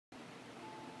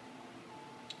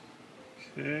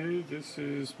Okay, this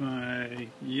is my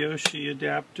Yoshi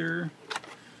adapter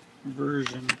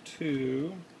version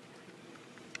 2,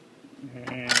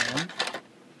 and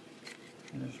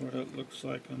here's what it looks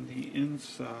like on the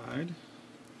inside.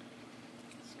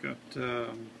 It's got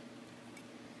the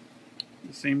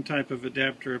same type of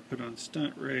adapter I put on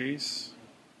Stunt Race.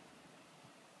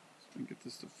 Let me get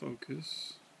this to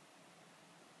focus.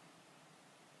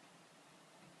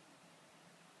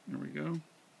 There we go.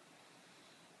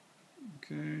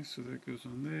 Okay, so that goes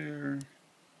on there,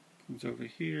 comes over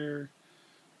here.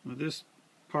 Now this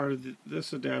part of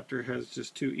this adapter has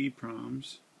just two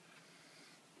EPROMs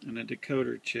and a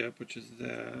decoder chip, which is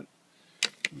that.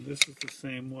 And this is the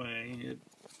same way.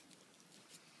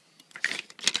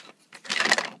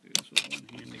 I'll do this with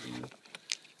one hand again.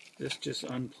 This just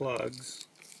unplugs.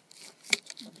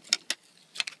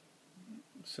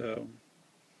 So,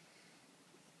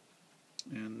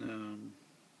 and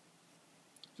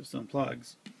just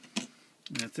unplugs,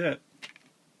 and that's it.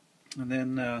 And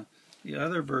then the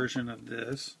other version of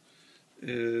this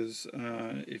is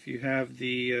if you have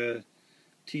the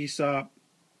TSOP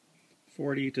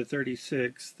 40 to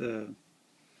 36, the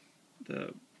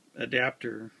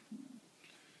adapter,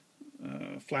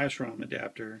 flash ROM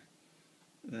adapter,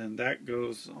 then that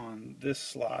goes on this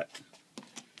slot.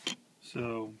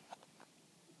 So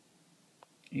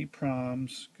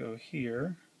EPROMs go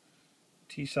here.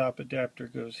 TSOP adapter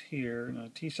goes here. Now,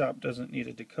 TSOP doesn't need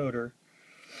a decoder.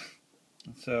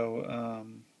 So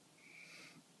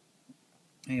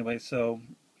anyway, so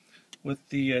with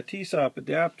the TSOP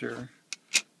adapter,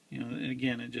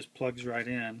 again, it just plugs right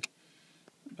in.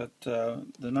 But the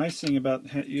nice thing about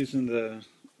using the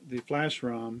flash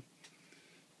ROM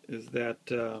is that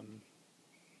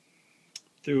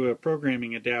through a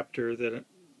programming adapter that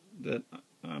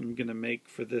I'm going to make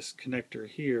for this connector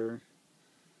here,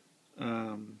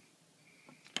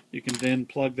 you can then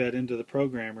plug that into the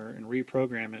programmer and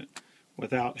reprogram it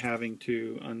without having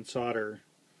to unsolder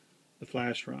the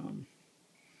flash ROM.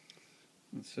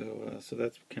 And so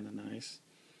that's kind of nice.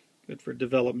 Good for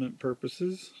development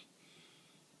purposes.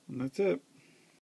 And that's it.